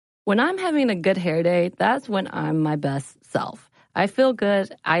When I'm having a good hair day, that's when I'm my best self. I feel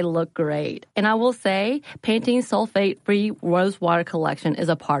good, I look great. And I will say, Pantene sulfate-free rose water collection is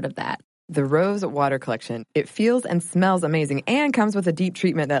a part of that. The Rose Water Collection. It feels and smells amazing and comes with a deep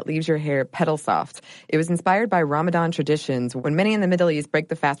treatment that leaves your hair petal soft. It was inspired by Ramadan traditions when many in the Middle East break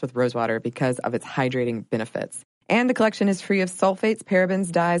the fast with rose water because of its hydrating benefits. And the collection is free of sulfates,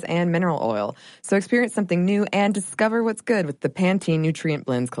 parabens, dyes, and mineral oil. So experience something new and discover what's good with the Pantene Nutrient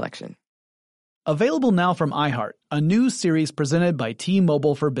Blends collection. Available now from iHeart, a new series presented by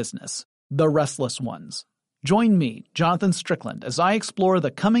T-Mobile for Business, The Restless Ones. Join me, Jonathan Strickland, as I explore the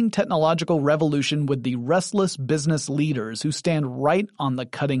coming technological revolution with the restless business leaders who stand right on the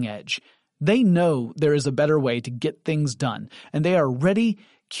cutting edge. They know there is a better way to get things done, and they are ready,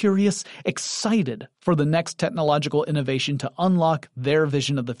 curious, excited for the next technological innovation to unlock their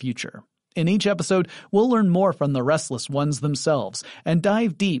vision of the future. In each episode, we'll learn more from the restless ones themselves and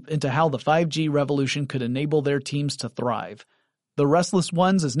dive deep into how the 5G revolution could enable their teams to thrive. The Restless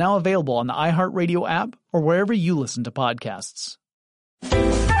Ones is now available on the iHeartRadio app or wherever you listen to podcasts.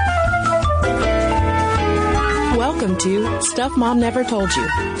 Welcome to Stuff Mom Never Told You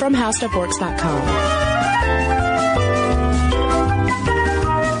from HowStuffWorks.com.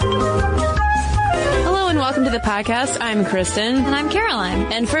 Welcome to the podcast. I'm Kristen. And I'm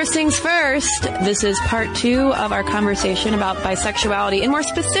Caroline. And first things first, this is part 2 of our conversation about bisexuality, and more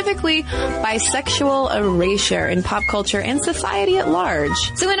specifically, bisexual erasure in pop culture and society at large.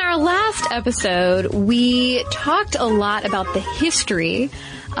 So in our last episode, we talked a lot about the history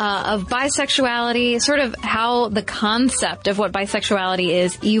of bisexuality, sort of how the concept of what bisexuality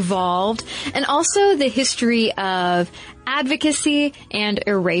is evolved, and also the history of advocacy and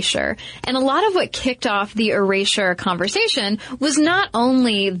erasure. And a lot of what kicked off the erasure conversation was not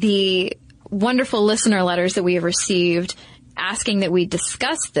only the wonderful listener letters that we have received asking that we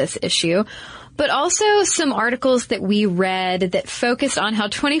discuss this issue, but also some articles that we read that focused on how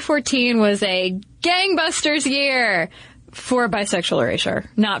 2014 was a gangbusters year for bisexual erasure,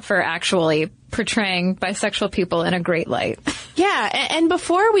 not for actually portraying bisexual people in a great light. Yeah, and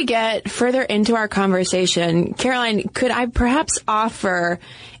before we get further into our conversation, Caroline, could I perhaps offer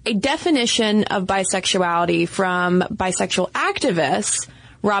a definition of bisexuality from bisexual activist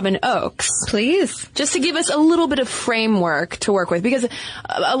Robin Oakes? Please. Just to give us a little bit of framework to work with, because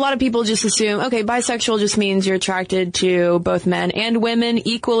a lot of people just assume, okay, bisexual just means you're attracted to both men and women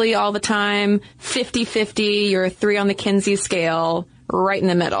equally all the time, 50-50, you're a 3 on the Kinsey scale, right in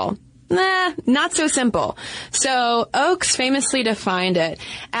the middle. Nah, not so simple. So Oakes famously defined it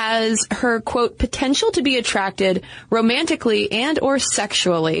as her, quote, potential to be attracted romantically and or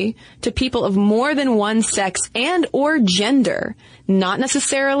sexually to people of more than one sex and or gender, not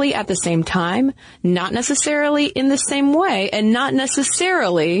necessarily at the same time, not necessarily in the same way, and not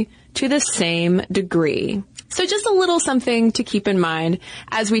necessarily to the same degree. So just a little something to keep in mind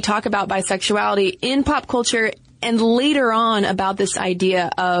as we talk about bisexuality in pop culture and later on about this idea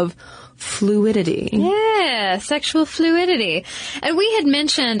of fluidity. Yeah, sexual fluidity. And we had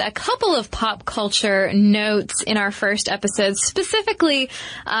mentioned a couple of pop culture notes in our first episode, specifically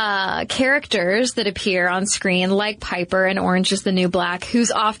characters that appear on screen like Piper in Orange is the New Black,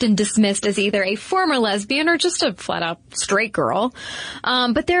 who's often dismissed as either a former lesbian or just a flat-out straight girl.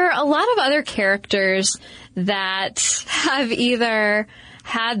 But there are a lot of other characters that have either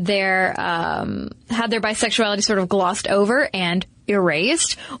had their bisexuality sort of glossed over and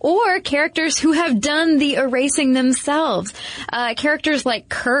erased, or characters who have done the erasing themselves. Characters like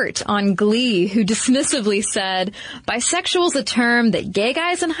Kurt on Glee, who dismissively said, bisexual's a term that gay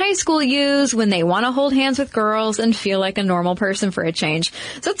guys in high school use when they want to hold hands with girls and feel like a normal person for a change.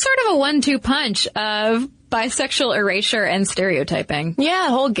 So it's sort of a 1-2 punch of bisexual erasure and stereotyping. Yeah,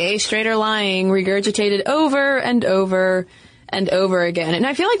 whole gay, straight, or lying regurgitated over and over and over again. And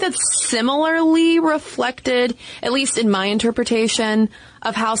I feel like that's similarly reflected, at least in my interpretation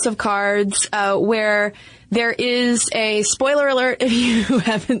of House of Cards, where there is a, spoiler alert if you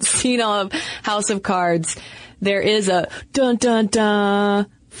haven't seen all of House of Cards, there is a dun-dun-dun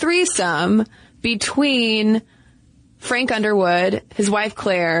threesome between Frank Underwood, his wife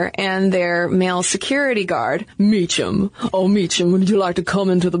Claire, and their male security guard, Meacham. Oh, Meacham, would you like to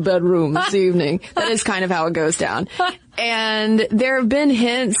come into the bedroom this evening? That is kind of how it goes down. And there have been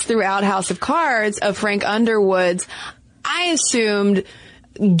hints throughout House of Cards of Frank Underwood's, I assumed,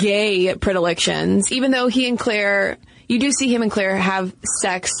 gay predilections, even though he and Claire, you do see him and Claire have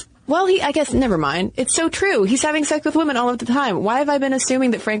sex. Well, I guess, never mind. It's so true. He's having sex with women all of the time. Why have I been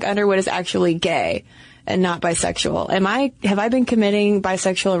assuming that Frank Underwood is actually gay? and not bisexual. Have I been committing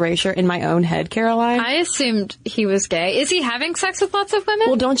bisexual erasure in my own head, Caroline? I assumed he was gay. Is he having sex with lots of women?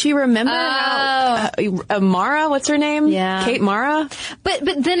 Well, don't you remember how Mara, what's her name? Yeah. Kate Mara? But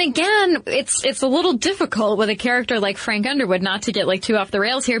then again, it's a little difficult with a character like Frank Underwood not to get like too off the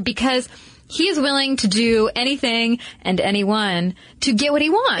rails here, because he is willing to do anything and anyone to get what he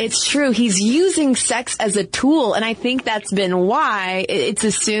wants. It's true. He's using sex as a tool, and I think that's been why it's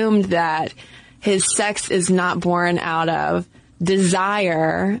assumed that his sex is not born out of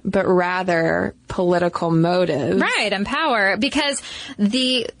desire, but rather political motives. Right, and power. Because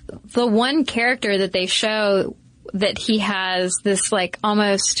the one character that they show that he has this like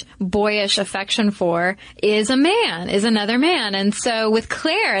almost boyish affection for is another man. And so with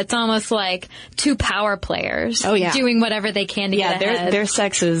Claire, it's almost like two power players doing whatever they can to get ahead. Their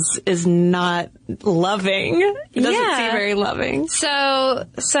sex is not loving. It doesn't seem very loving. So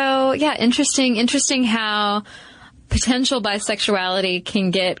yeah, interesting how potential bisexuality can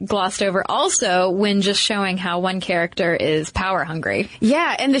get glossed over also when just showing how one character is power hungry.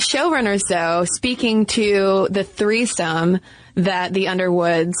 Yeah, and the showrunners, though, speaking to the threesome that the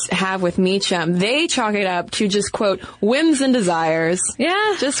Underwoods have with Meacham, they chalk it up to just, quote, whims and desires.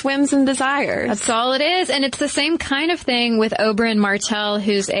 Yeah. Just whims and desires. That's all it is. And it's the same kind of thing with Oberyn Martell,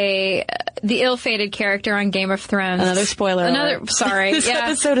 who's the ill-fated character on Game of Thrones. Another spoiler alert. Sorry. This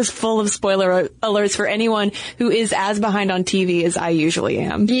episode is full of spoiler alerts for anyone who is as behind on TV as I usually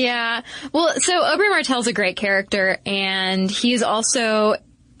am. Yeah. Well, so Oberyn Martell's a great character, and he's also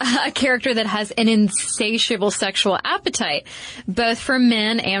a character that has an insatiable sexual appetite, both for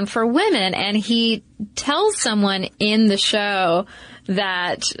men and for women. And he tells someone in the show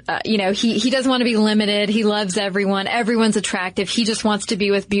that, he doesn't want to be limited. He loves everyone. Everyone's attractive. He just wants to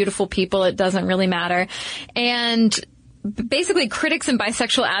be with beautiful people. It doesn't really matter. And basically critics and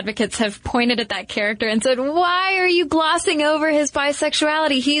bisexual advocates have pointed at that character and said, why are you glossing over his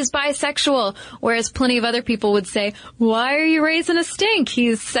bisexuality? He's bisexual. Whereas plenty of other people would say, why are you raising a stink?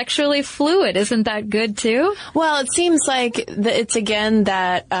 He's sexually fluid. Isn't that good too? Well, it seems like it's again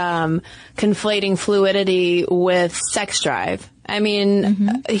that conflating fluidity with sex drive. I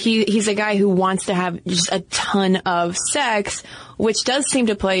mean, he's a guy who wants to have just a ton of sex, which does seem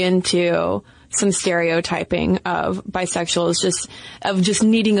to play into some stereotyping of bisexuals, just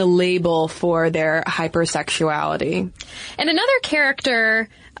needing a label for their hypersexuality. And another character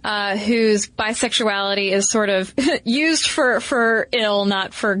whose bisexuality is sort of used for ill,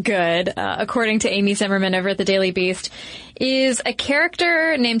 not for good, according to Amy Zimmerman over at the Daily Beast, is a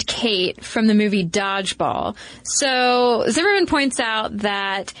character named Kate from the movie Dodgeball. So Zimmerman points out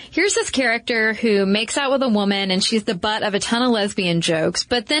that here's this character who makes out with a woman and she's the butt of a ton of lesbian jokes,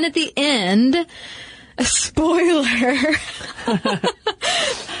 but then at the end, a spoiler,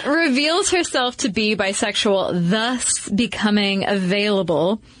 reveals herself to be bisexual, thus becoming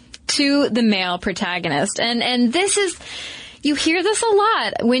available to the male protagonist. And this is, you hear this a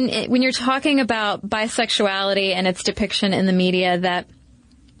lot when you're talking about bisexuality and its depiction in the media, that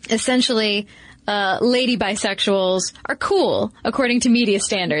essentially lady bisexuals are cool according to media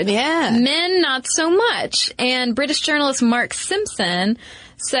standards. Yeah. Men, not so much. And British journalist Mark Simpson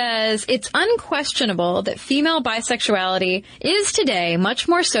says it's unquestionable that female bisexuality is today much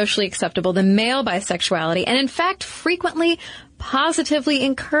more socially acceptable than male bisexuality, and in fact frequently positively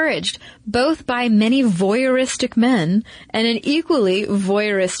encouraged both by many voyeuristic men and an equally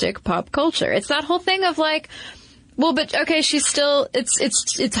voyeuristic pop culture. It's that whole thing of like, well, but okay, she's still,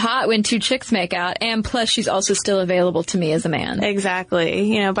 it's hot when two chicks make out, and plus she's also still available to me as a man.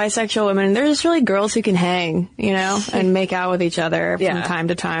 Exactly. Bisexual women, they're just really girls who can hang, and make out with each other from time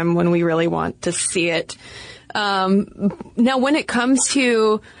to time when we really want to see it. Now, when it comes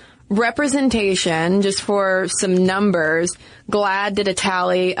to representation, just for some numbers, GLAAD did a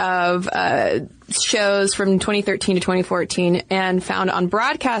tally of shows from 2013 to 2014 and found on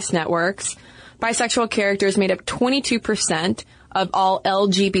broadcast networks, bisexual characters made up 22% of all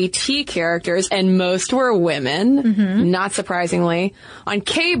LGBT characters, and most were women, not surprisingly. On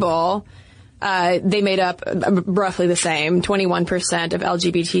cable, they made up roughly the same, 21% of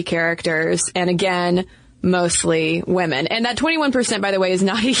LGBT characters, and again, mostly women. And that 21%, by the way, is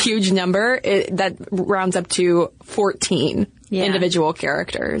not a huge number. That rounds up to 14 individual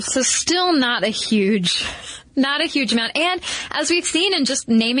characters. So still not a huge amount. And as we've seen in just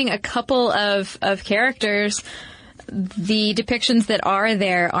naming a couple of characters, the depictions that are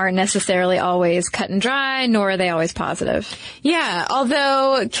there aren't necessarily always cut and dry, nor are they always positive. Yeah,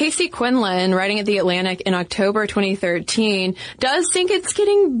 although Casey Quinlan, writing at The Atlantic in October 2013, does think it's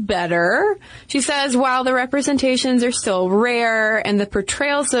getting better. She says, while the representations are still rare and the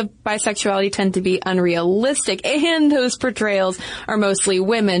portrayals of bisexuality tend to be unrealistic, and those portrayals are mostly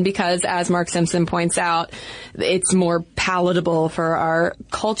women because, as Mark Simpson points out, it's more palatable for our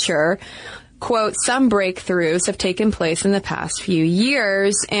culture. Quote, some breakthroughs have taken place in the past few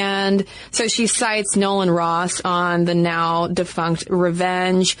years. And so she cites Nolan Ross on the now defunct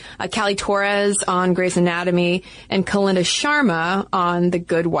Revenge, Callie Torres on Grey's Anatomy, and Kalinda Sharma on The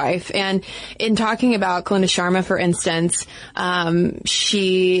Good Wife. And in talking about Kalinda Sharma, for instance,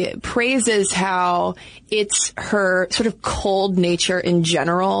 she praises how it's her sort of cold nature in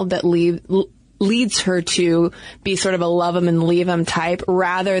general that leads her to be sort of a love 'em and leave 'em type,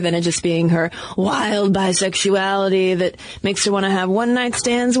 rather than it just being her wild bisexuality that makes her want to have one night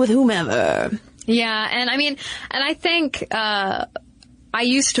stands with whomever. Yeah, and I think I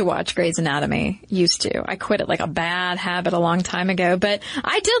used to watch Grey's Anatomy. I quit it like a bad habit a long time ago, but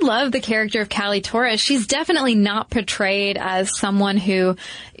I did love the character of Callie Torres. She's definitely not portrayed as someone who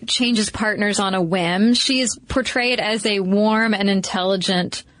changes partners on a whim. She's portrayed as a warm and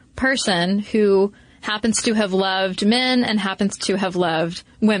intelligent person who happens to have loved men and happens to have loved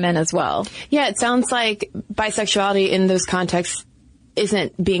women as well. Yeah, it sounds like bisexuality in those contexts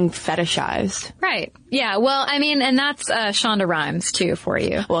isn't being fetishized. Right. Yeah. Well, and that's Shonda Rhimes too for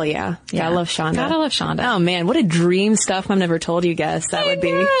you. Well, yeah. I love Shonda. Gotta love Shonda. Oh man, what a dream stuff I've never told you guys that would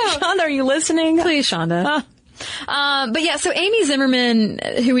be. Shonda, are you listening? Please, Shonda. But yeah, so Amy Zimmerman,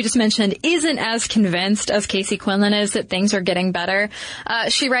 who we just mentioned, isn't as convinced as Casey Quinlan is that things are getting better.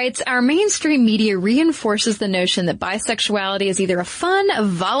 She writes, our mainstream media reinforces the notion that bisexuality is either a fun,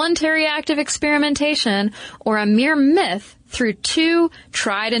 voluntary act of experimentation or a mere myth through two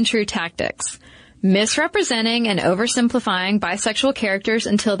tried and true tactics: misrepresenting and oversimplifying bisexual characters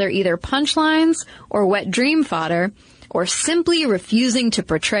until they're either punchlines or wet dream fodder, or simply refusing to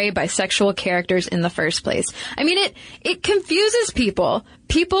portray bisexual characters in the first place. It confuses people.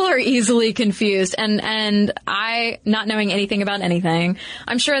 People are easily confused, and I, not knowing anything about anything,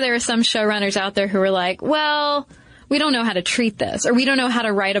 I'm sure there are some showrunners out there who are like, well, we don't know how to treat this, or we don't know how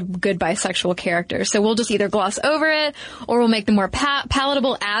to write a good bisexual character, so we'll just either gloss over it, or we'll make them more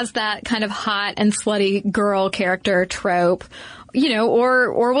palatable as that kind of hot and slutty girl character trope,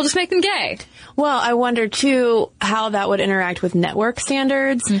 or we'll just make them gay. Well, I wonder, too, how that would interact with network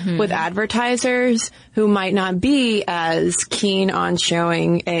standards, with advertisers who might not be as keen on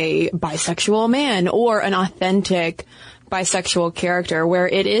showing a bisexual man or an authentic bisexual character where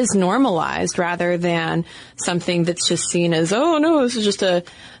it is normalized rather than something that's just seen as, oh no,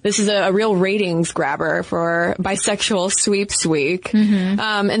 this is a real ratings grabber for Bisexual Sweeps Week.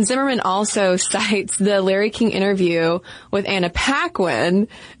 And Zimmerman also cites the Larry King interview with Anna Paquin,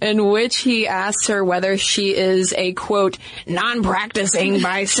 in which he asks her whether she is a, quote, non-practicing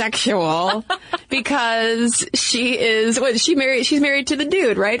bisexual, because she's married to the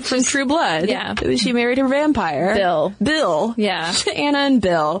dude, right? From True Blood. Yeah. She married her vampire. Bill. Yeah. Anna and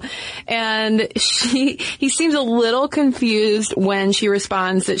Bill. And he seems a little confused when she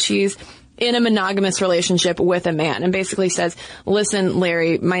responds that she's in a monogamous relationship with a man, and basically says, listen,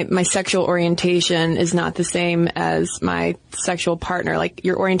 Larry, my sexual orientation is not the same as my sexual partner. Like,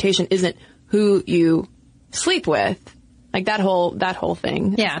 your orientation isn't who you sleep with. Like that whole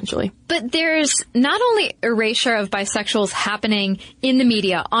thing, yeah. Essentially. But there's not only erasure of bisexuals happening in the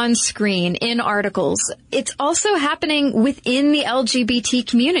media, on screen, in articles, it's also happening within the LGBT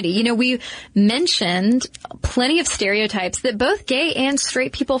community. We mentioned plenty of stereotypes that both gay and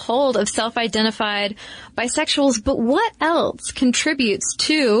straight people hold of self-identified bisexuals, but what else contributes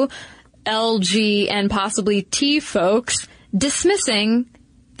to LG and possibly T folks dismissing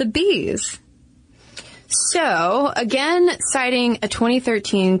the Bs? So, again, citing a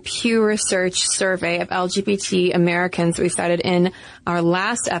 2013 Pew Research survey of LGBT Americans we cited in our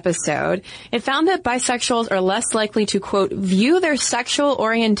last episode, it found that bisexuals are less likely to, quote, view their sexual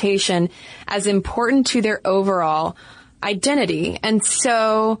orientation as important to their overall identity. And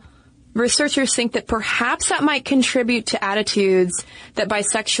so researchers think that perhaps that might contribute to attitudes that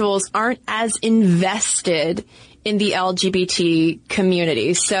bisexuals aren't as invested in the LGBT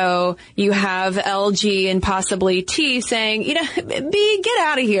community. So you have LG and possibly T saying, B, get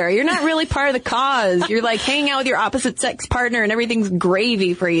out of here. You're not really part of the cause. You're like hanging out with your opposite sex partner and everything's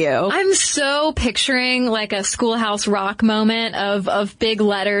gravy for you. I'm so picturing like a Schoolhouse Rock moment of big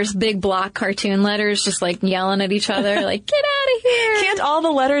letters, big block cartoon letters, just like yelling at each other, like, get out of here. Can't all the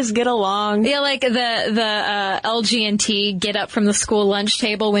letters get along? Yeah, like the LG and T get up from the school lunch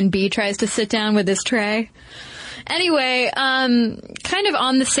table when B tries to sit down with his tray. Anyway, kind of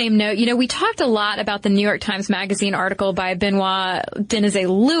on the same note, we talked a lot about the New York Times Magazine article by Benoit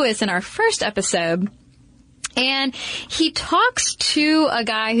Denizet-Lewis in our first episode. And he talks to a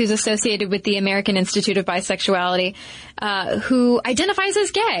guy who's associated with the American Institute of Bisexuality, who identifies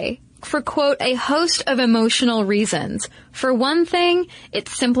as gay for, quote, a host of emotional reasons. For one thing, it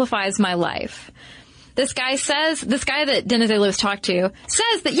simplifies my life. This guy that Denizet-Lewis talked to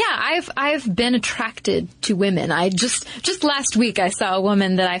says that, yeah, I've been attracted to women. I just last week I saw a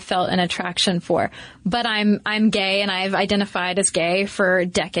woman that I felt an attraction for, but I'm gay and I've identified as gay for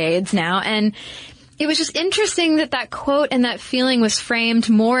decades now. And it was just interesting that quote and that feeling was framed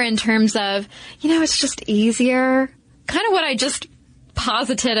more in terms of, it's just easier. Kind of what I just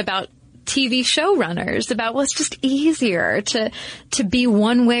posited about TV showrunners, about it's just easier to be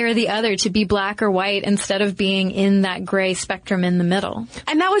one way or the other, to be black or white instead of being in that gray spectrum in the middle.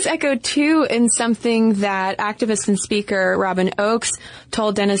 And that was echoed too in something that activist and speaker Robin Oakes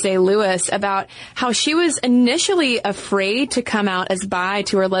told Denizet-Lewis about how she was initially afraid to come out as bi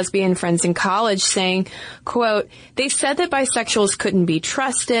to her lesbian friends in college, saying, quote, they said that bisexuals couldn't be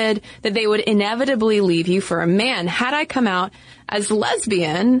trusted, that they would inevitably leave you for a man. Had I come out as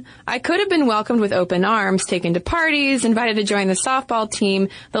lesbian, I could have been welcomed with open arms, taken to parties, invited to join the softball team,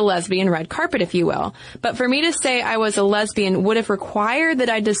 the lesbian red carpet, if you will. But for me to say I was a lesbian would have required that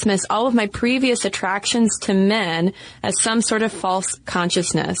I dismiss all of my previous attractions to men as some sort of false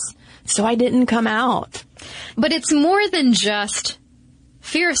consciousness. So I didn't come out. But it's more than just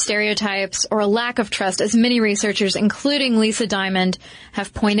fear of stereotypes or a lack of trust, as many researchers, including Lisa Diamond,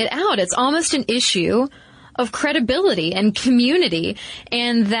 have pointed out. It's almost an issue of credibility and community,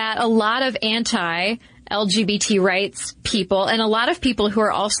 and that a lot of anti-LGBT rights people and a lot of people who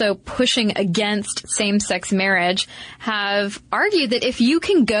are also pushing against same-sex marriage have argued that if you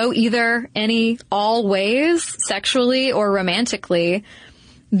can go either all ways, sexually or romantically,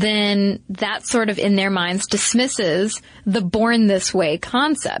 then that sort of in their minds dismisses the born this way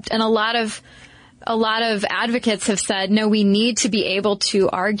concept. And a lot of advocates have said, no, we need to be able to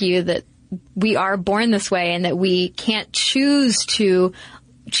argue that we are born this way and that we can't choose who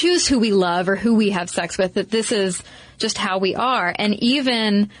we love or who we have sex with, that this is just how we are. And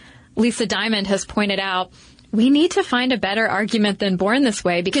even Lisa Diamond has pointed out, we need to find a better argument than born this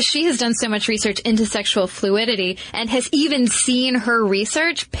way, because she has done so much research into sexual fluidity and has even seen her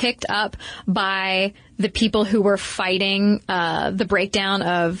research picked up by the people who were fighting the breakdown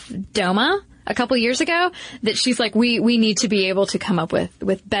of DOMA a couple years ago, that she's like, we need to be able to come up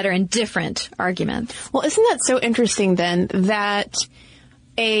with better and different arguments. Well, isn't that so interesting then, that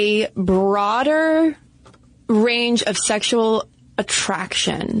a broader range of sexual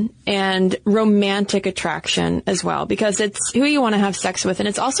attraction and romantic attraction as well, because it's who you want to have sex with and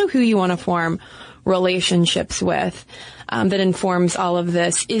it's also who you want to form relationships with, that informs all of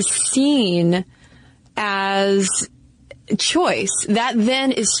this, is seen as choice. That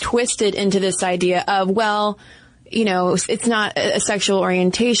then is twisted into this idea of, well, it's not a sexual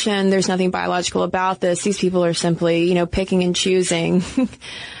orientation. There's nothing biological about this. These people are simply, picking and choosing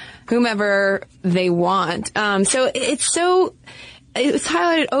whomever they want. So it's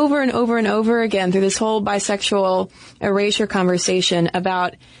highlighted over and over and over again through this whole bisexual erasure conversation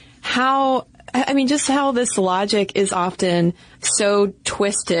about just how this logic is often so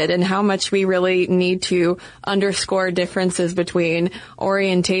twisted, and how much we really need to underscore differences between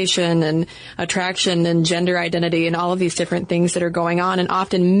orientation and attraction and gender identity and all of these different things that are going on and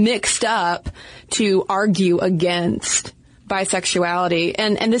often mixed up to argue against bisexuality.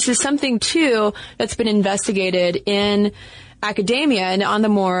 And this is something, too, that's been investigated in academia and on the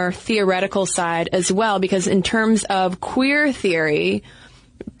more theoretical side as well, because in terms of queer theory,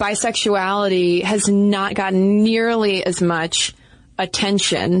 bisexuality has not gotten nearly as much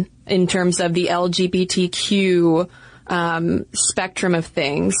attention in terms of the LGBTQ spectrum of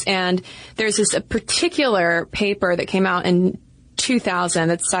things. And there's a particular paper that came out in 2000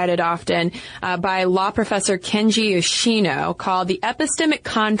 that's cited often by law professor Kenji Yoshino called The Epistemic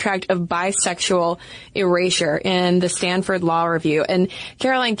Contract of Bisexual Erasure in the Stanford Law Review. And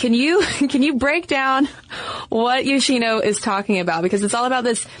Caroline, can you break down what Yoshino is talking about? Because it's all about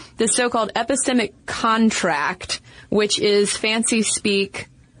this so-called epistemic contract, which is fancy speak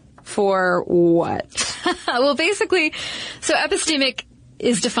for what? Well, basically, so epistemic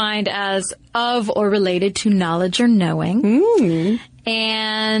is defined as of or related to knowledge or knowing.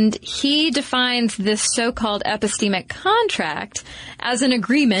 And he defines this so-called epistemic contract as an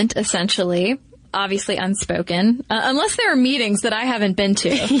agreement, essentially, obviously unspoken, unless there are meetings that I haven't been to.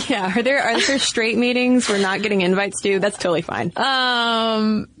 Yeah, are there straight meetings we're not getting invites to? That's totally fine.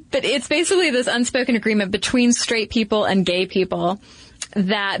 But it's basically this unspoken agreement between straight people and gay people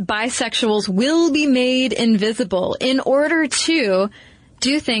that bisexuals will be made invisible in order to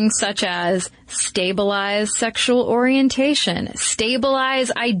do things such as stabilize sexual orientation, stabilize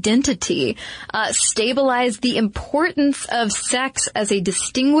identity, stabilize the importance of sex as a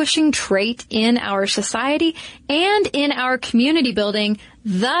distinguishing trait in our society and in our community building,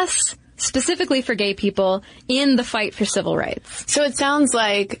 thus specifically for gay people in the fight for civil rights. So it sounds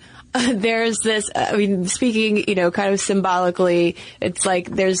like there's this, speaking, kind of symbolically, it's like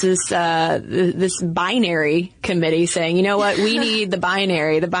there's this binary committee saying, you know what, we need the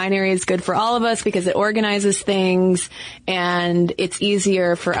binary. The binary is good for all of us because it organizes things and it's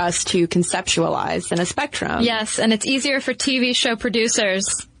easier for us to conceptualize than a spectrum. Yes, and it's easier for TV show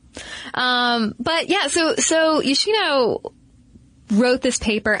producers. But yeah, so Yoshino wrote this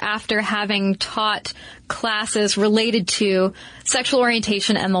paper after having taught classes related to sexual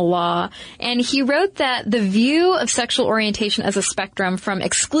orientation and the law. And he wrote that the view of sexual orientation as a spectrum from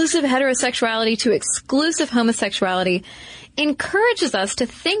exclusive heterosexuality to exclusive homosexuality encourages us to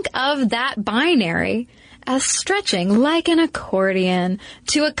think of that binary as stretching like an accordion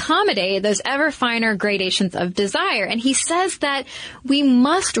to accommodate those ever finer gradations of desire. And he says that we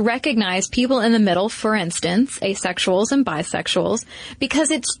must recognize people in the middle, for instance, asexuals and bisexuals,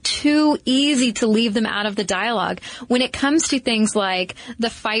 because it's too easy to leave them out of the dialogue when it comes to things like the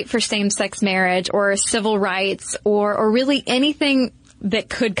fight for same-sex marriage or civil rights or really anything that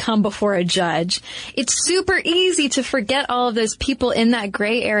could come before a judge. It's super easy to forget all of those people in that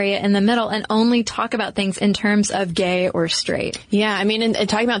gray area in the middle and only talk about things in terms of gay or straight. Yeah, and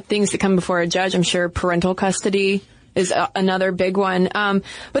talking about things that come before a judge, I'm sure parental custody is another big one. But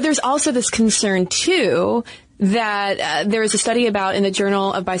there's also this concern, too, that there was a study about in the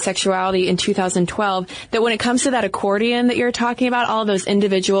Journal of Bisexuality in 2012 that when it comes to that accordion that you're talking about, all of those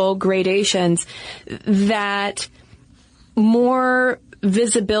individual gradations, that more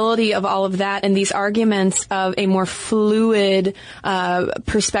visibility of all of that and these arguments of a more fluid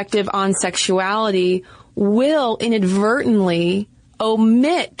perspective on sexuality will inadvertently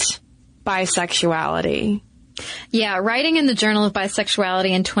omit bisexuality. Yeah, writing in the Journal of Bisexuality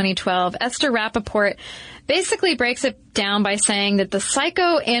in 2012, Esther Rappaport basically breaks it down by saying that the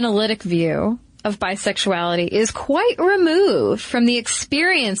psychoanalytic view of bisexuality is quite removed from the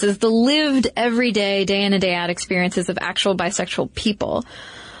experiences, the lived everyday, day in and day out experiences of actual bisexual people,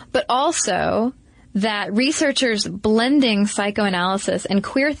 but also that researchers blending psychoanalysis and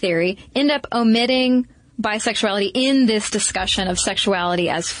queer theory end up omitting bisexuality in this discussion of sexuality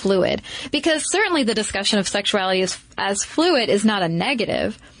as fluid. Because certainly the discussion of sexuality as fluid is not a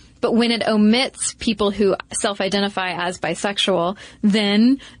negative, but when it omits people who self-identify as bisexual,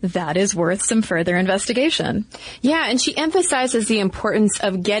 then that is worth some further investigation. Yeah, and she emphasizes the importance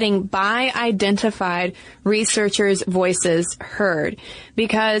of getting bi-identified researchers' voices heard.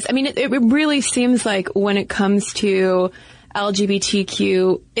 Because, it really seems like when it comes to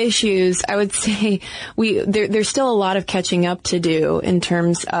LGBTQ issues, I would say there's still a lot of catching up to do in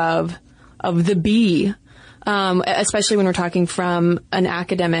terms of the B. Especially when we're talking from an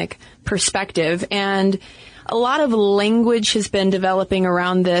academic perspective. And a lot of language has been developing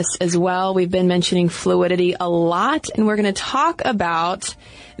around this as well. We've been mentioning fluidity a lot, and we're going to talk about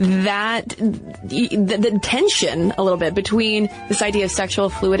that, the tension a little bit between this idea of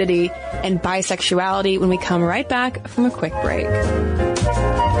sexual fluidity and bisexuality when we come right back from a quick break.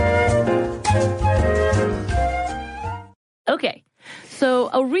 Okay.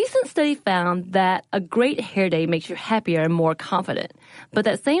 So a recent study found that a great hair day makes you happier and more confident. But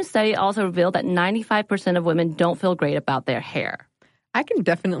that same study also revealed that 95% of women don't feel great about their hair. I can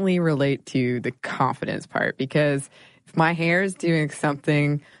definitely relate to the confidence part because if my hair is doing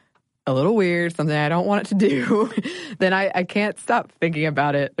something a little weird, something I don't want it to do, then I can't stop thinking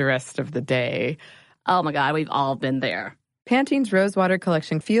about it the rest of the day. Oh my God, we've all been there. Pantene's Rosewater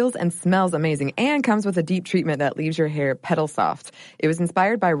collection feels and smells amazing and comes with a deep treatment that leaves your hair petal soft. It was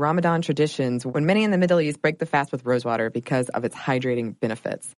inspired by Ramadan traditions when many in the Middle East break the fast with rosewater because of its hydrating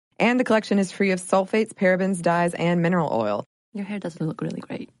benefits. And the collection is free of sulfates, parabens, dyes, and mineral oil. Your hair does look really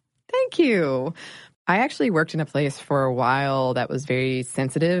great. Thank you. I actually worked in a place for a while that was very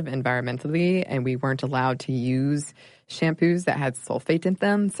sensitive environmentally, and we weren't allowed to use shampoos that had sulfate in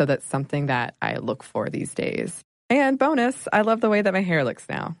them, so that's something that I look for these days. And bonus, I love the way that my hair looks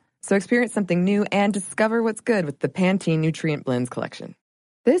now. So experience something new and discover what's good with the Pantene Nutrient Blends collection.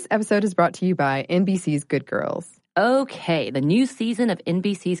 This episode is brought to you by NBC's Good Girls. Okay, the new season of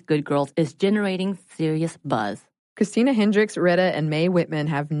NBC's Good Girls is generating serious buzz. Christina Hendricks, Retta, and Mae Whitman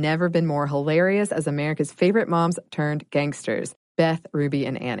have never been more hilarious as America's favorite moms turned gangsters, Beth, Ruby,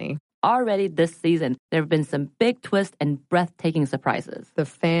 and Annie. Already this season, there have been some big twists and breathtaking surprises. The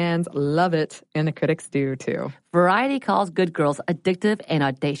fans love it, and the critics do too. Variety calls Good Girls addictive and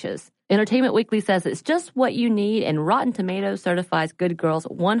audacious. Entertainment Weekly says it's just what you need, and Rotten Tomatoes certifies Good Girls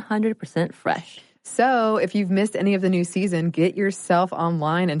 100% fresh. So, if you've missed any of the new season, get yourself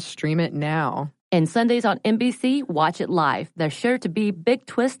online and stream it now. And Sundays on NBC, watch it live. There's sure to be big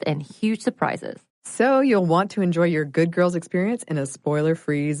twists and huge surprises. So you'll want to enjoy your Good Girls experience in a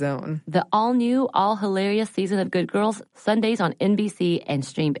spoiler-free zone. The all-new, all-hilarious season of Good Girls, Sundays on NBC and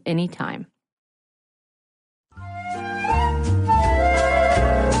streamed anytime.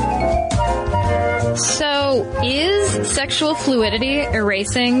 So, is sexual fluidity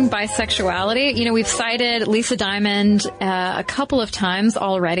erasing bisexuality? You know, we've cited Lisa Diamond a couple of times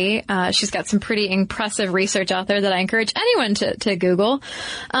already. She's got some pretty impressive research out there that I encourage anyone to Google.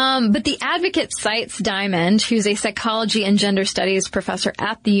 But The Advocate cites Diamond, who's a psychology and gender studies professor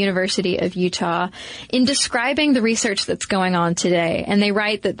at the University of Utah, in describing the research that's going on today. And they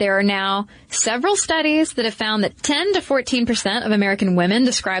write that there are now several studies that have found that 10 to 14% of American women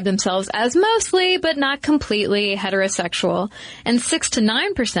describe themselves as mostly but not completely heterosexual, and 6 to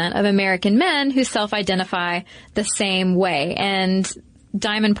 9% of American men who self-identify the same way. And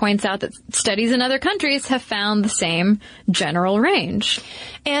Diamond points out that studies in other countries have found the same general range.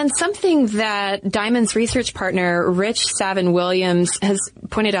 And something that Diamond's research partner, Rich Savin-Williams, has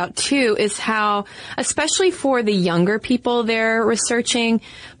pointed out too is how, especially for the younger people they're researching,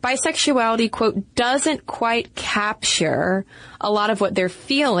 bisexuality, quote, doesn't quite capture a lot of what they're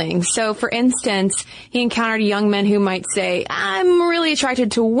feeling. So, for instance, he encountered young men who might say, I'm really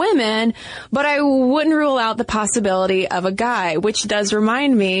attracted to women, but I wouldn't rule out the possibility of a guy, which does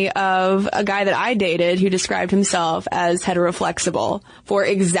remind me of a guy that I dated who described himself as heteroflexible for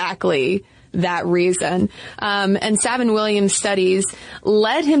exactly that reason. And Savin-Williams' studies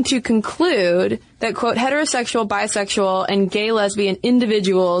led him to conclude that, quote, heterosexual, bisexual, and gay lesbian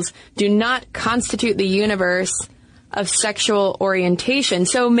individuals do not constitute the universe of sexual orientation.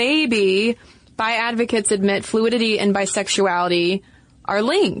 So maybe bi advocates admit fluidity and bisexuality are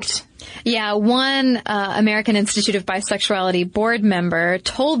linked. Yeah, one American Institute of Bisexuality board member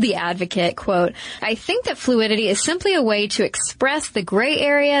told The Advocate, quote, I think that fluidity is simply a way to express the gray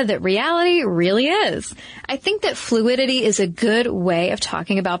area that reality really is. I think that fluidity is a good way of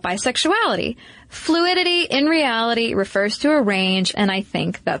talking about bisexuality. Fluidity in reality refers to a range, and I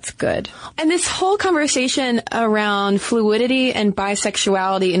think that's good. And this whole conversation around fluidity and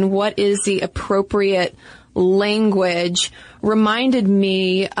bisexuality and what is the appropriate language reminded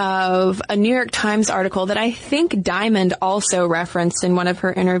me of a New York Times article that I think Diamond also referenced in one of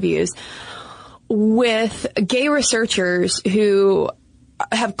her interviews with gay researchers who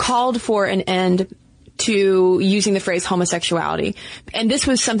have called for an end to using the phrase homosexuality. And this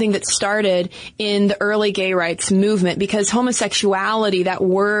was something that started in the early gay rights movement because homosexuality, that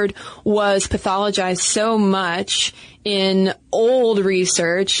word, was pathologized so much in old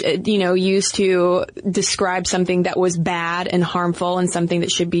research, used to describe something that was bad and harmful and something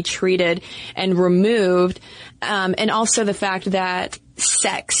that should be treated and removed. And also the fact that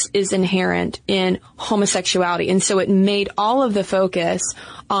sex is inherent in homosexuality. And so it made all of the focus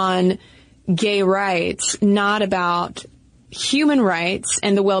on gay rights not about human rights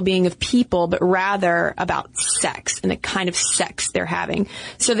and the well-being of people, but rather about sex and the kind of sex they're having.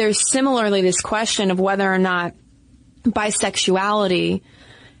 So there's similarly this question of whether or not bisexuality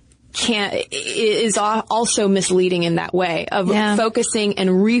is also misleading in that way of focusing and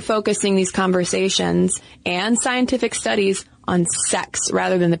refocusing these conversations and scientific studies on sex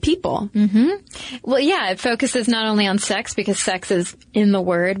rather than the people. Mm-hmm. Well, yeah, it focuses not only on sex because sex is in the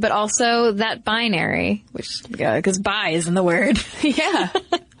word, but also that binary, because bi is in the word. Yeah.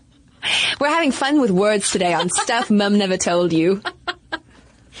 We're having fun with words today on Stuff Mum Never Told You.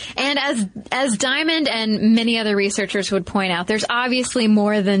 And as Diamond and many other researchers would point out, there's obviously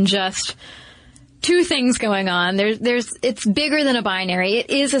more than just two things going on. It's bigger than a binary. It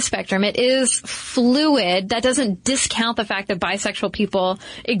is a spectrum. It is fluid. That doesn't discount the fact that bisexual people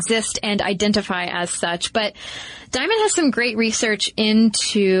exist and identify as such. But Diamond has some great research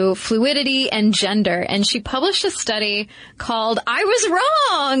into fluidity and gender, and she published a study called "I Was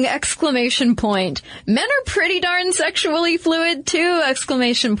Wrong!" Men are pretty darn sexually fluid too!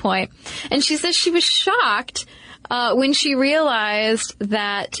 And she says she was shocked when she realized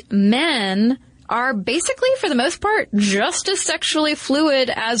that men are basically, for the most part, just as sexually fluid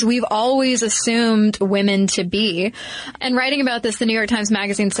as we've always assumed women to be. And writing about this, the New York Times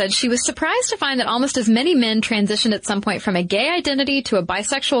Magazine said she was surprised to find that almost as many men transitioned at some point from a gay identity to a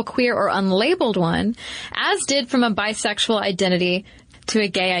bisexual, queer, or unlabeled one, as did from a bisexual identity to a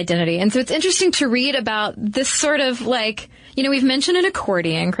gay identity. And so it's interesting to read about this sort of like, you know, we've mentioned an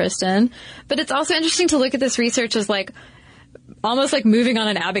accordion, Kristen, but it's also interesting to look at this research as like, almost like moving on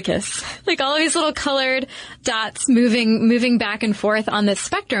an abacus, like all of these little colored dots moving back and forth on this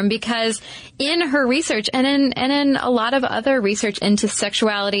spectrum, because in her research and in a lot of other research into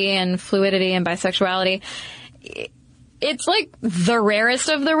sexuality and fluidity and bisexuality, it's like the rarest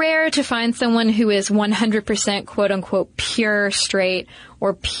of the rare to find someone who is 100% quote unquote pure straight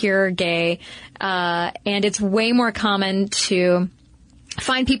or pure gay. And it's way more common to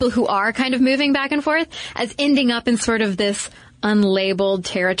find people who are kind of moving back and forth as ending up in sort of this unlabeled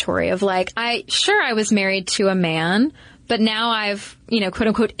territory of like, I was married to a man, but now I've, quote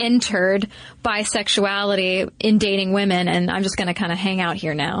unquote, entered bisexuality in dating women, and I'm just going to kind of hang out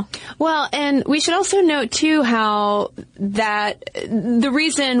here now. Well, and we should also note too how that the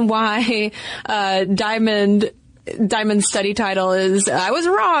reason why Diamond's study title is "I Was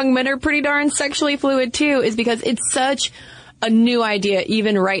Wrong, Men Are Pretty Darn Sexually Fluid Too" is because it's such a new idea,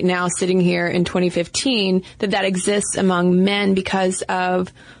 even right now, sitting here in 2015, that exists among men because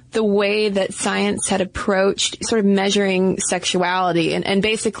of the way that science had approached sort of measuring sexuality. And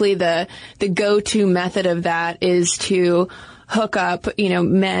basically the go-to method of that is to hook up,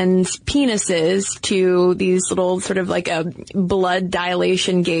 men's penises to these little sort of like blood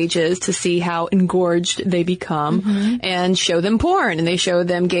dilation gauges to see how engorged they become, and show them porn. And they show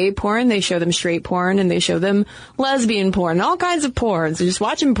them gay porn, they show them straight porn, and they show them lesbian porn, all kinds of porn. So just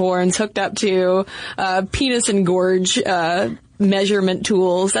watching porns hooked up to penis engorge measurement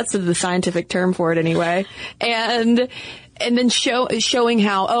tools. That's the scientific term for it anyway. And then showing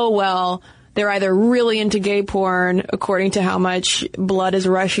how, they're either really into gay porn, according to how much blood is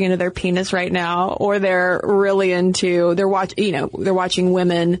rushing into their penis right now, or they're really into, they're watching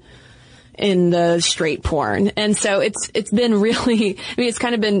women in the straight porn. And so it's been really, it's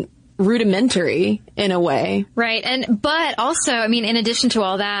kind of been rudimentary in a way. Right. But also, in addition to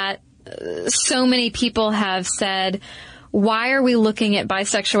all that, so many people have said, why are we looking at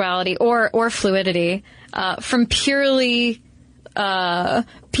bisexuality or fluidity, from purely,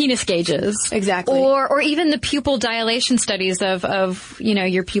 penis gauges. Exactly. Or even the pupil dilation studies of,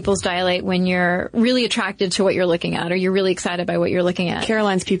 your pupils dilate when you're really attracted to what you're looking at, or you're really excited by what you're looking at.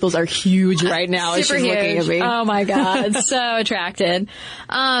 Caroline's pupils are huge right now as she's looking at me. Oh my God. So attracted.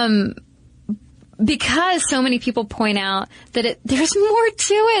 Because so many people point out that there's more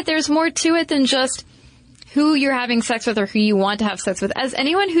to it. There's more to it than just who you're having sex with or who you want to have sex with. As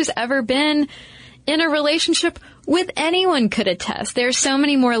anyone who's ever been in a relationship with anyone could attest, there's so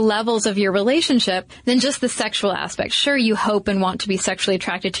many more levels of your relationship than just the sexual aspect. Sure, you hope and want to be sexually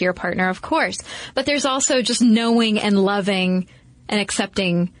attracted to your partner, of course, but there's also just knowing and loving and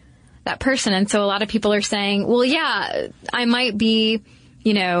accepting that person. And so a lot of people are saying, well, yeah, I might be,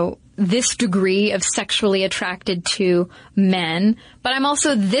 this degree of sexually attracted to men, but I'm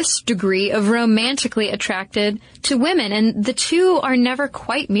also this degree of romantically attracted to women. And the two are never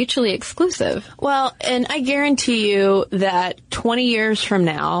quite mutually exclusive. Well, and I guarantee you that 20 years from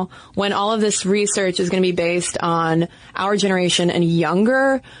now, when all of this research is going to be based on our generation and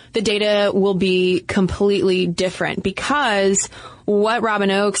younger, the data will be completely different, because what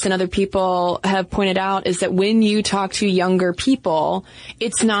Robin Oakes and other people have pointed out is that when you talk to younger people,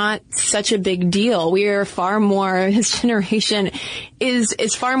 it's not such a big deal. We are far more, this generation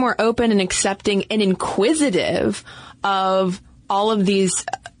is far more open and accepting and inquisitive of all of these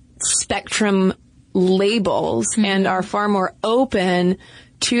spectrum labels, and are far more open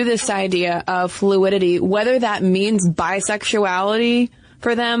to this idea of fluidity, whether that means bisexuality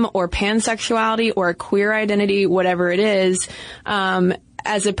for them, or pansexuality, or a queer identity, whatever it is,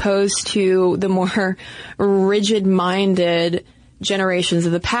 as opposed to the more rigid-minded generations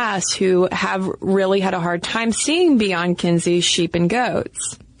of the past who have really had a hard time seeing beyond Kinsey's sheep and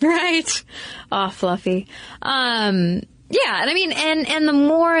goats. Right. Oh, fluffy. Yeah, and I mean, and the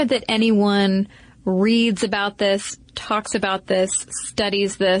more that anyone reads about this, talks about this,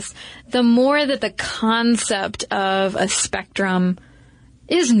 studies this, the more that the concept of a spectrum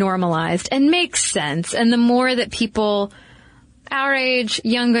is normalized and makes sense. And the more that people our age,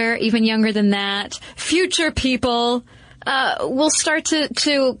 younger, even younger than that, future people, will start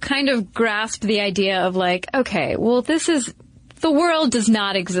to kind of grasp the idea of like, okay, well, the world does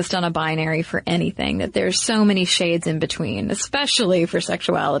not exist on a binary for anything, that there's so many shades in between, especially for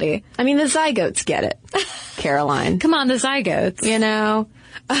sexuality. I mean, the zygotes get it, Caroline. Come on, the zygotes. You know?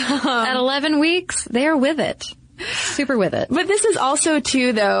 At 11 weeks, they're with it. Super with it. But this is also,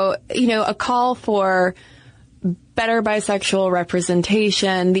 too, though, a call for better bisexual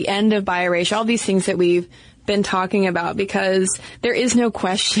representation, the end of bi-erasure, all these things that we've been talking about, because there is no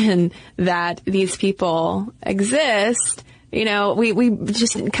question that these people exist. We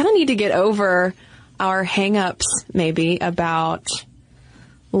just kind of need to get over our hang-ups, maybe, about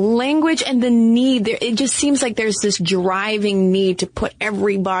language and the need. It just seems like there's this driving need to put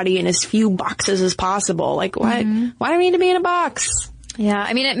everybody in as few boxes as possible. Like, why do we need to be in a box? Yeah,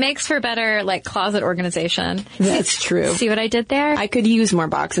 I mean, it makes for better, closet organization. That's true. See what I did there? I could use more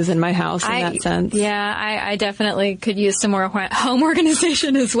boxes in my house in that sense. Yeah, I definitely could use some more home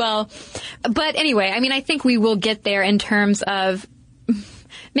organization as well. But anyway, I mean, I think we will get there in terms of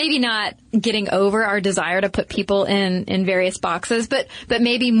maybe not getting over our desire to put people in various boxes, but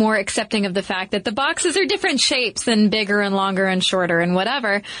maybe more accepting of the fact that the boxes are different shapes and bigger and longer and shorter and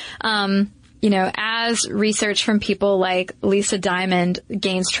whatever. As research from people like Lisa Diamond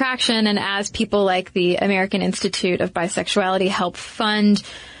gains traction, and as people like the American Institute of Bisexuality help fund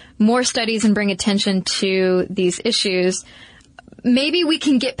more studies and bring attention to these issues, maybe we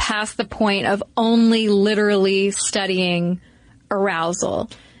can get past the point of only literally studying arousal.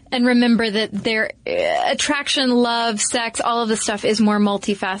 And remember that their attraction, love, sex, all of this stuff is more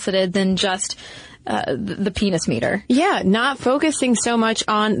multifaceted than just the penis meter. Yeah, not focusing so much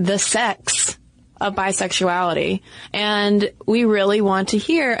on the sex of bisexuality. And we really want to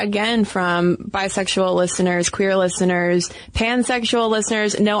hear, again, from bisexual listeners, queer listeners, pansexual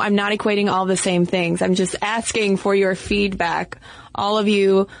listeners. No, I'm not equating all the same things. I'm just asking for your feedback. All of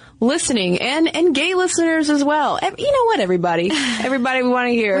you listening, and gay listeners as well. You know what, everybody? Everybody, we want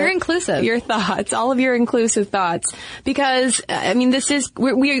to hear. We're inclusive. Your thoughts, all of your inclusive thoughts. Because, I mean,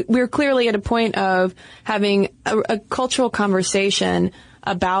 we're clearly at a point of having a cultural conversation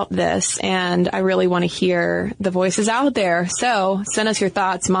about this, and I really want to hear the voices out there. So send us your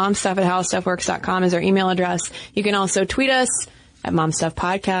thoughts. momstuff@howstuffworks.com is our email address. You can also tweet us at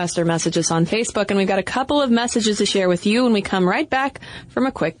momstuffpodcast or message us on Facebook. And we've got a couple of messages to share with you when we come right back from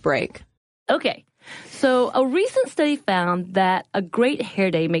a quick break. Okay. So a recent study found that a great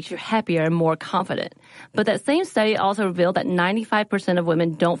hair day makes you happier and more confident. But that same study also revealed that 95% of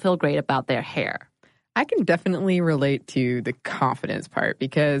women don't feel great about their hair. I can definitely relate to the confidence part,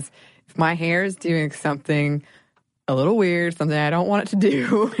 because if my hair is doing something a little weird, something I don't want it to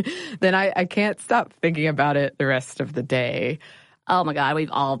do, then I can't stop thinking about it the rest of the day. Oh my God,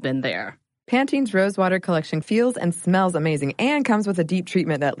 we've all been there. Pantene's Rosewater collection feels and smells amazing and comes with a deep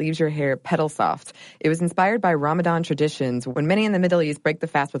treatment that leaves your hair petal soft. It was inspired by Ramadan traditions, when many in the Middle East break the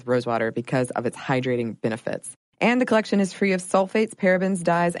fast with rosewater because of its hydrating benefits. And the collection is free of sulfates, parabens,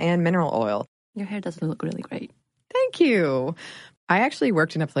 dyes, and mineral oil. Your hair does look really great. Thank you. I actually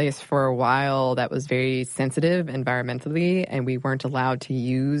worked in a place for a while that was very sensitive environmentally, and we weren't allowed to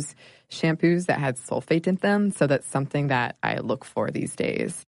use shampoos that had sulfate in them, so that's something that I look for these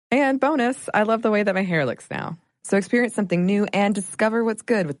days. And bonus, I love the way that my hair looks now. So experience something new and discover what's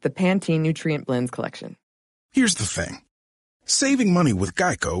good with the Pantene Nutrient Blends collection. Here's the thing. Saving money with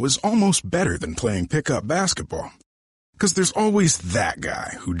Geico is almost better than playing pickup basketball. Because there's always that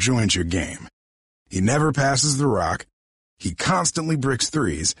guy who joins your game. He never passes the rock, he constantly bricks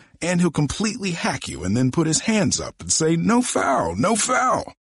threes, and he'll completely hack you and then put his hands up and say, "No foul, no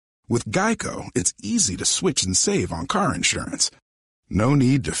foul." With Geico, it's easy to switch and save on car insurance. No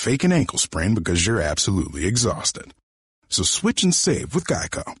need to fake an ankle sprain because you're absolutely exhausted. So switch and save with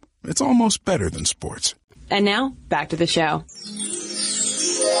Geico. It's almost better than sports. And now, back to the show.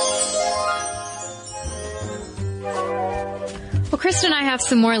 Well, Krista and I have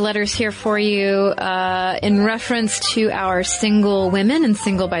some more letters here for you in reference to our single women and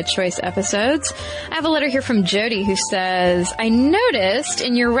single by choice episodes. I have a letter here from Jody who says, I noticed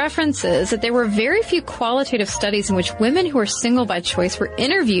in your references that there were very few qualitative studies in which women who are single by choice were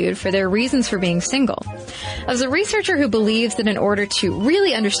interviewed for their reasons for being single. As a researcher who believes that in order to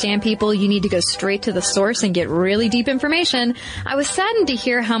really understand people, you need to go straight to the source and get really deep information, I was saddened to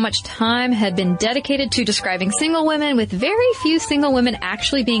hear how much time had been dedicated to describing single women with very few single women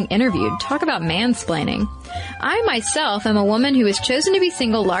actually being interviewed. Talk about mansplaining. I myself am a woman who has chosen to be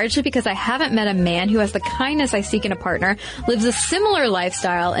single largely because I haven't met a man who has the kindness I seek in a partner, lives a similar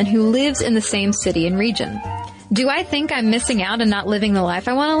lifestyle, and who lives in the same city and region. Do I think I'm missing out and not living the life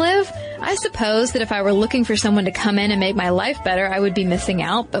I want to live? I suppose that if I were looking for someone to come in and make my life better, I would be missing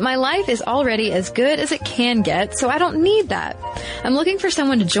out, but my life is already as good as it can get, so I don't need that. I'm looking for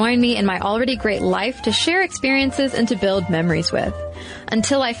someone to join me in my already great life, to share experiences and to build memories with.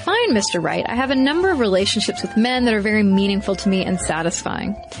 Until I find Mr. Right, I have a number of relationships with men that are very meaningful to me and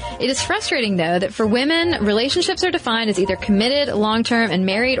satisfying. It is frustrating, though, that for women, relationships are defined as either committed, long-term, and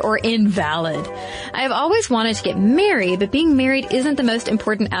married, or invalid. I have always wanted to get married, but being married isn't the most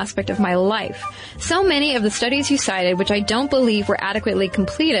important aspect of my life. So many of the studies you cited, which I don't believe were adequately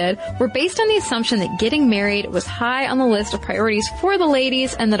completed, were based on the assumption that getting married was high on the list of priorities for the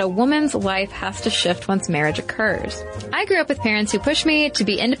ladies and that a woman's life has to shift once marriage occurs. I grew up with parents who pushed me to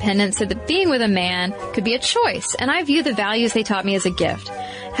be independent so that being with a man could be a choice, and I view the values they taught me as a gift.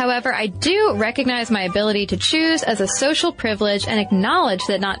 However, I do recognize my ability to choose as a social privilege and acknowledge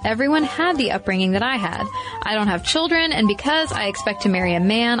that not everyone had the upbringing that I had. I don't have children, and because I expect to marry a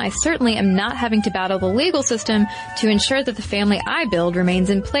man, I certainly am not having to battle the legal system to ensure that the family I build remains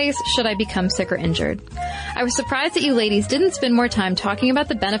in place should I become sick or injured. I was surprised that you ladies didn't spend more time talking about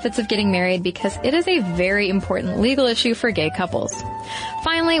the benefits of getting married because it is a very important legal issue for gay couples.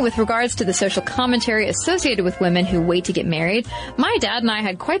 Finally, with regards to the social commentary associated with women who wait to get married, my dad and I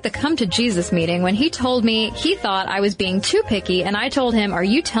had quite the come-to-Jesus meeting when he told me he thought I was being too picky, and I told him, are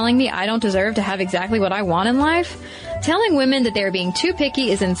you telling me I don't deserve to have exactly what I want in life? Telling women that they're being too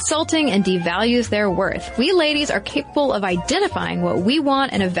picky is insulting and devalues their worth. We ladies are capable of identifying what we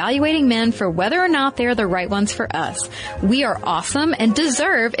want and evaluating men for whether or not they are the right ones for us. We are awesome and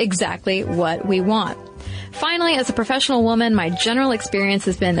deserve exactly what we want. Finally, as a professional woman, my general experience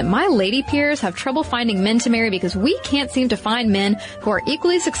has been that my lady peers have trouble finding men to marry because we can't seem to find men who are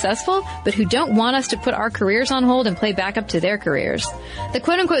equally successful, but who don't want us to put our careers on hold and play backup to their careers. The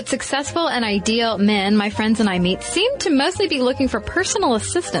quote-unquote successful and ideal men my friends and I meet seem to mostly be looking for personal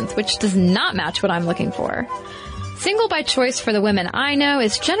assistance, which does not match what I'm looking for. Single by choice for the women I know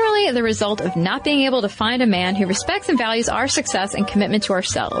is generally the result of not being able to find a man who respects and values our success and commitment to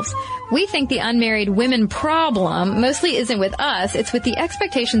ourselves. We think the unmarried women problem mostly isn't with us, it's with the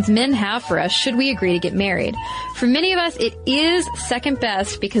expectations men have for us should we agree to get married. For many of us, it is second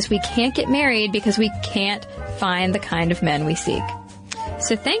best because we can't get married because we can't find the kind of men we seek.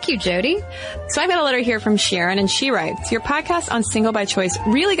 So thank you, Jody. So I've got a letter here from Sharon, and she writes, your podcast on Single by Choice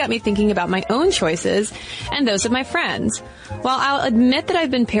really got me thinking about my own choices and those of my friends. While I'll admit that I've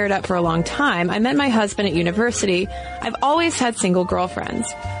been paired up for a long time, I met my husband at university, I've always had single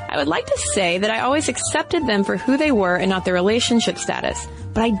girlfriends. I would like to say that I always accepted them for who they were and not their relationship status.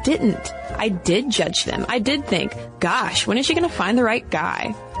 But I didn't. I did judge them. I did think, gosh, when is she going to find the right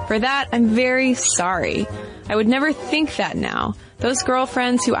guy? For that, I'm very sorry. I would never think that now. Those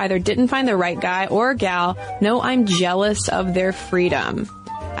girlfriends who either didn't find the right guy or gal know I'm jealous of their freedom.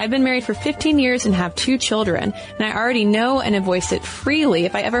 I've been married for 15 years and have 2 children, and I already know and have voiced it freely.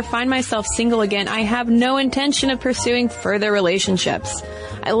 If I ever find myself single again, I have no intention of pursuing further relationships.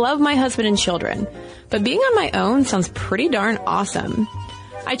 I love my husband and children, but being on my own sounds pretty darn awesome.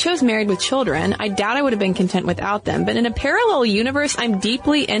 I chose married with children. I doubt I would have been content without them, but in a parallel universe, I'm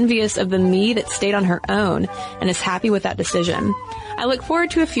deeply envious of the me that stayed on her own and is happy with that decision. I look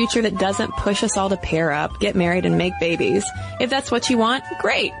forward to a future that doesn't push us all to pair up, get married, and make babies. If that's what you want,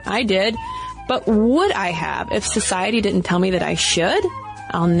 great, I did. But would I have if society didn't tell me that I should?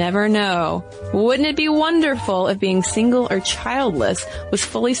 I'll never know. Wouldn't it be wonderful if being single or childless was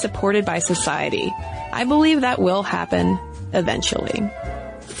fully supported by society? I believe that will happen eventually.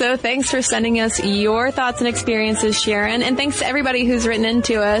 So thanks for sending us your thoughts and experiences, Sharon. And thanks to everybody who's written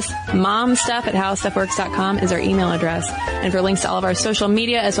into us. momstuff@howstuffworks.com is our email address. And for links to all of our social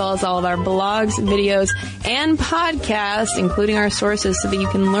media, as well as all of our blogs, videos, and podcasts, including our sources so that you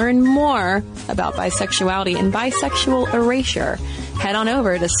can learn more about bisexuality and bisexual erasure, head on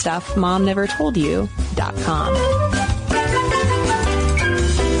over to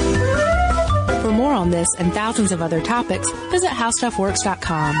stuffmomnevertoldyou.com. For more more on this and thousands of other topics, visit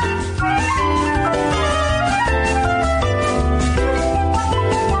howstuffworks.com.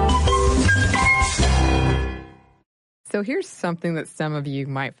 So here's something that some of you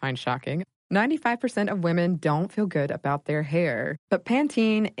might find shocking. 95% of women don't feel good about their hair. But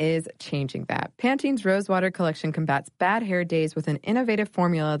Pantene is changing that. Pantene's Rosewater collection combats bad hair days with an innovative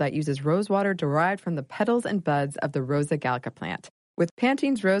formula that uses rosewater derived from the petals and buds of the Rosa gallica plant. With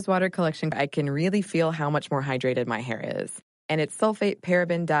Pantene's Rosewater collection, I can really feel how much more hydrated my hair is. And it's sulfate,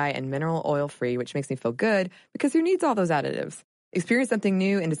 paraben, dye, and mineral oil free, which makes me feel good because who needs all those additives? Experience something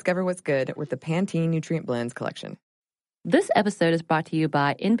new and discover what's good with the Pantene Nutrient Blends collection. This episode is brought to you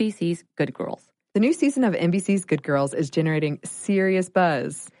by NBC's Good Girls. The new season of NBC's Good Girls is generating serious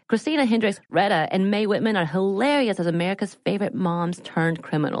buzz. Christina Hendricks, Retta, and Mae Whitman are hilarious as America's favorite moms turned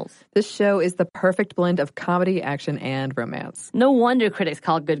criminals. This show is the perfect blend of comedy, action, and romance. No wonder critics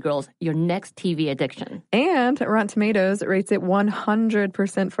call Good Girls your next TV addiction. And Rotten Tomatoes rates it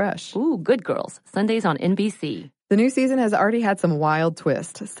 100% fresh. Ooh, Good Girls, Sundays on NBC. The new season has already had some wild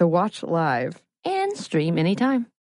twists, so watch live. And stream anytime.